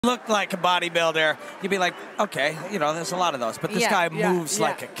Looked like a bodybuilder, you'd be like, okay, you know, there's a lot of those, but this guy moves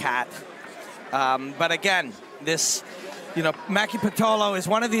like a cat. But again, this, you know, Maki Pitolo is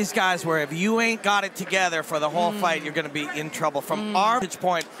one of these guys where if you ain't got it together for the whole fight, you're going to be in trouble. From our vantage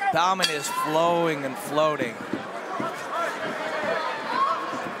point, Bauman is flowing and floating.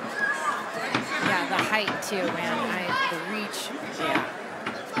 Yeah, the height too, man. The reach. Yeah.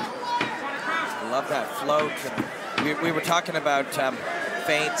 I love that float. We were talking about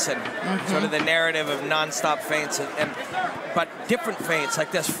feints and sort of the narrative of non-stop feints, but different feints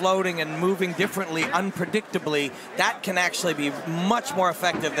like this, floating and moving differently, unpredictably, that can actually be much more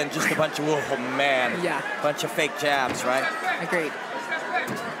effective than just a bunch of, oh man, bunch of fake jabs, right? Agreed.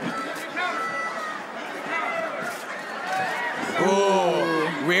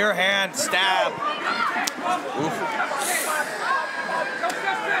 Ooh, rear hand stab.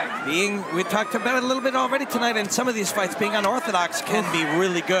 We talked about it a little bit already tonight, in some of these fights, being unorthodox can be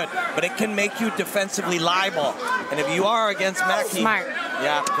really good, but it can make you defensively liable. And if you are against Maki... Smart.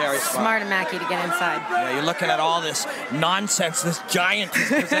 Yeah, very smart. Smart of Maki to get inside. Yeah, you're looking at all this nonsense this giant is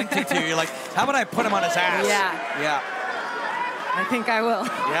presenting to you. You're like, how about I put him on his ass? Yeah. Yeah. I think I will.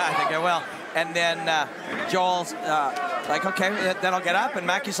 Yeah, I think I will. And then Joel's like, okay, then I'll get up, and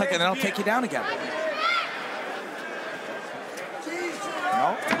Maki's like, and then I'll take you down again.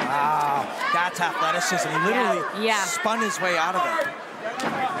 No. Wow, that's athleticism. Literally spun his way out of it.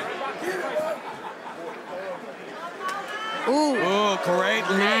 Ooh, great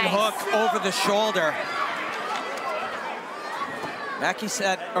lead hook over the shoulder. Maki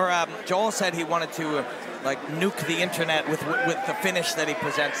said, or Joel said he wanted to like nuke the internet with the finish that he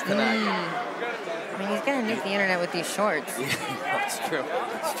presents tonight. I mean, he's gonna nuke the internet with these shorts. Yeah, that's true.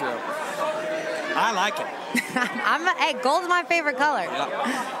 That's true. I like it. Hey, gold's my favorite color.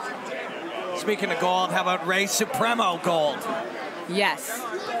 Yeah. Speaking of gold, how about Ray Supremo gold? Yes.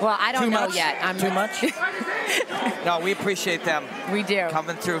 Well, I don't know yet. Too much? No, we appreciate them. We do.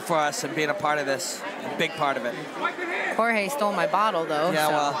 Coming through for us and being a part of this. A big part of it. Jorge stole my bottle, though. Yeah,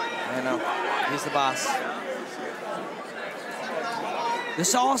 so. well, I know. He's the boss. This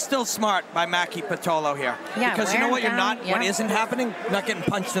is all still smart by Maki Pitolo here. Yeah, because you know what what isn't happening? You're not getting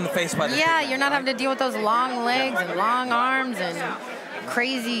punched in the face by this. Yeah, you're not having to deal with those long legs and long arms and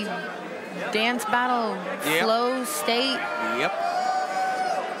crazy dance battle flow state. Yep.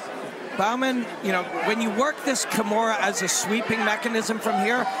 Bauman, you know, when you work this Kimura as a sweeping mechanism from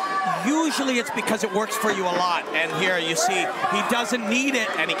here, usually it's because it works for you a lot. And here you see he doesn't need it,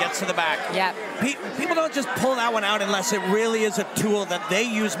 and he gets to the back. Yep. People don't just pull that one out unless it really is a tool that they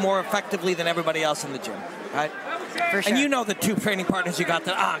use more effectively than everybody else in the gym, right? For sure. And you know the two training partners you got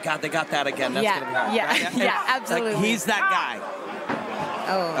that, oh, God, they got that again. That's gonna be hard. Yeah, right? yeah, absolutely. Like, he's that guy.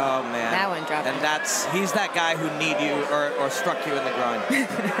 Oh, man. That one dropped. And he's that guy who need you or struck you in the groin.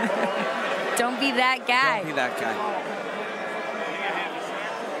 Don't be that guy. Don't be that guy.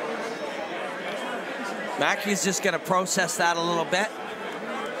 Maki's just going to process that a little bit.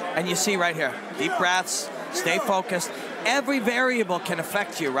 And you see right here, deep breaths, stay focused. Every variable can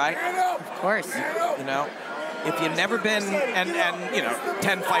affect you, right? Of course. You know, if you've never been, and you know,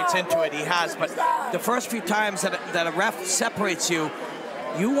 10 fights into it, he has, but the first few times that a ref separates you,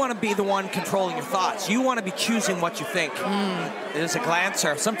 you want to be the one controlling your thoughts. You want to be choosing what you think. There's a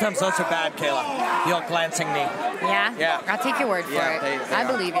glancer. Sometimes those are bad, Kayla. The old glancing knee. Yeah? Yeah. I'll take your word for it. They I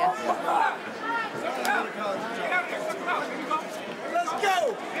believe you. Let's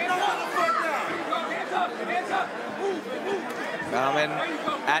go! Bauman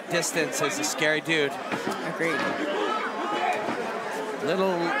at distance is a scary dude. Agreed.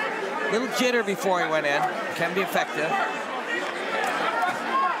 Little jitter before he went in. Can be effective.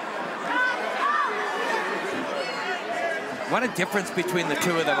 What a difference between the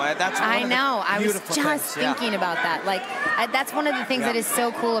two of them. That's one I know. Of the I was just things. thinking about that. Like, that's one of the things that is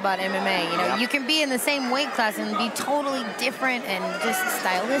so cool about MMA. You know, you can be in the same weight class and be totally different, and just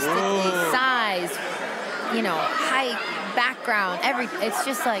stylistically, size, you know, height, background, everything. It's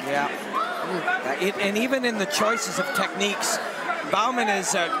just like. And even in the choices of techniques, Bauman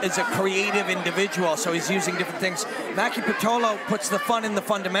is a creative individual, so he's using different things. Maki Pitolo puts the fun in the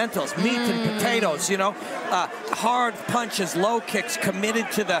fundamentals, meat and potatoes. You know, hard punches, low kicks, committed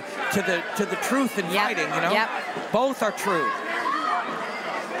to the truth in fighting. You know, both are true.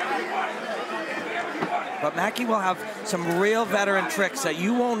 But Maki will have some real veteran tricks that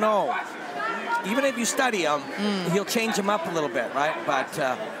you won't know. Even if you study them, he'll change them up a little bit, right? But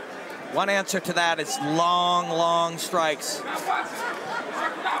one answer to that is long, long strikes.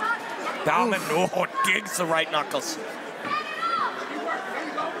 Bauman, digs the right knuckles.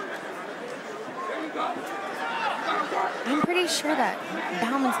 I'm pretty sure that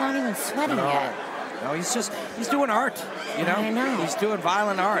Bauman's not even sweating yet. No, he's doing art, you know? I know. He's doing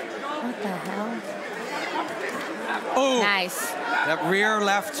violent art. What the hell? Oh! Nice. That rear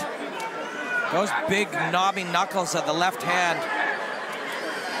left, those big knobby knuckles of the left hand.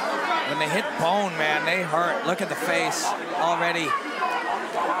 When they hit bone, man, they hurt. Look at the face already.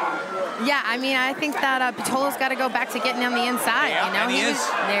 Yeah, I mean, I think that Pitolo's got to go back to getting on the inside, yeah, you know? And he is.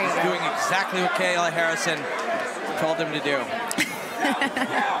 There you He's go. doing exactly what Kayla Harrison told him to do.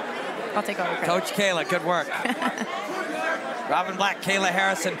 I'll take over credit. Coach Kayla, good work. Robin Black, Kayla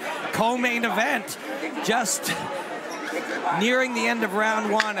Harrison, co-main event. Just nearing the end of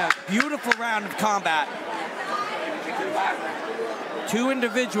round one, a beautiful round of combat. Two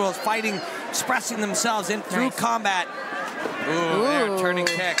individuals fighting, expressing themselves through combat. Ooh, there, turning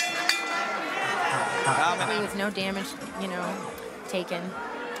kick. With no damage, you know, taken.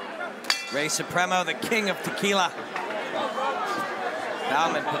 Ray Supremo, the king of tequila.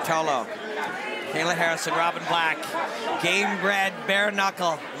 Bauman, Pitolo, Kayla Harrison, Robin Black. Gamebred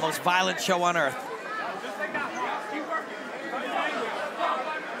Bareknuckle, the most violent show on earth.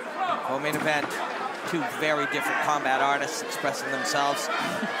 Co-main event. Two very different combat artists expressing themselves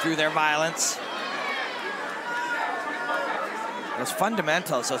through their violence. Those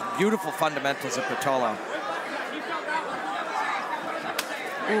fundamentals, those beautiful fundamentals of Pitolo.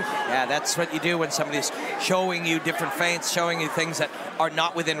 Yeah, that's what you do when somebody's showing you different feints, showing you things that are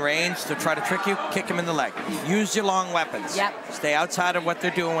not within range to try to trick you. Kick them in the leg. Use your long weapons. Yep. Stay outside of what they're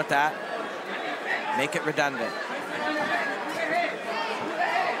doing with that. Make it redundant.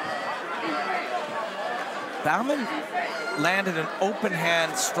 Bauman landed an open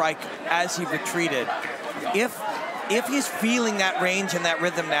hand strike as he retreated. If he's feeling that range and that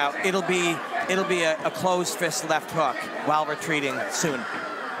rhythm now, it'll be a closed fist left hook while retreating soon.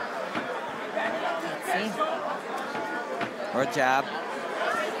 Let's see. Or a jab.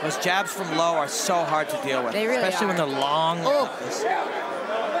 Those jabs from low are so hard to deal with, They really especially when they're long. Nice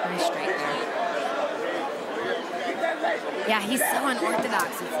straight there. Yeah, he's so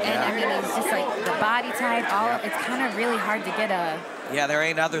unorthodox. And I mean, it's just like the body type, it's kind of really hard to get a... Yeah, there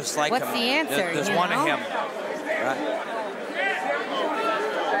ain't others like him. What's the answer? There's one of him. Right.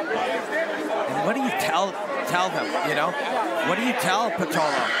 And what do you tell them, you know? What do you tell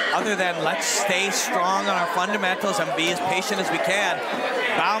Pitolo? Other than let's stay strong on our fundamentals and be as patient as we can.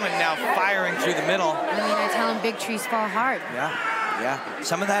 Bauman now firing through the middle. I mean, I tell him big trees fall hard. Yeah.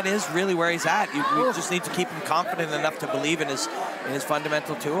 Some of that is really where he's at. You just need to keep him confident enough to believe in his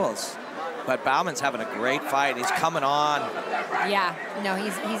fundamental tools. But Bauman's having a great fight. He's coming on. Yeah, no,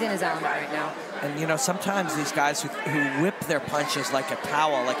 he's in his element right now. And you know, sometimes these guys who whip their punches like a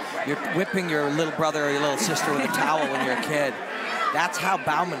towel, like you're whipping your little brother or your little sister with a towel when you're a kid. That's how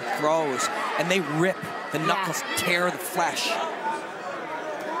Bauman throws. And they rip. The knuckles tear the flesh.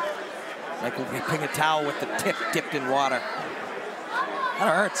 Like whipping a towel with the tip dipped in water.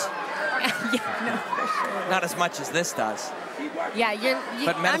 That hurts. Yeah, no, for sure. Not as much as this does. Yeah,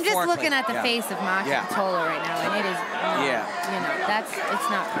 I'm just looking at the face of Maki Pitolo right now, and it is, you know, it's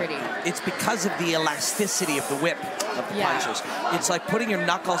not pretty. It's because of the elasticity of the whip of the punches. It's like putting your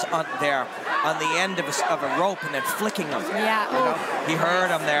knuckles on there, on the end of a rope, and then flicking them. Yeah. You know? He heard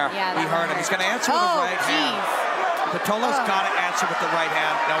him there. Yeah, he heard him. He's going to answer with his right hand. Pitolo's got to answer with the right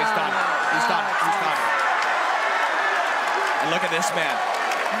hand. No, he's done it. He's done it. He's done it. And look at this man.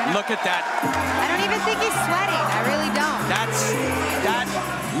 Look at that. I don't even think he's sweating. I really don't.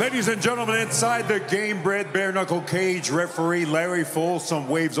 Ladies and gentlemen, inside the Gamebred Bareknuckle cage, referee Larry Folsom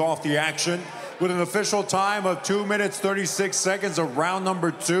waves off the action with an official time of 2 minutes, 36 seconds of round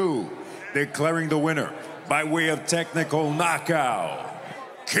number 2, declaring the winner by way of technical knockout,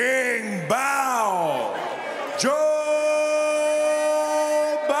 King Bao.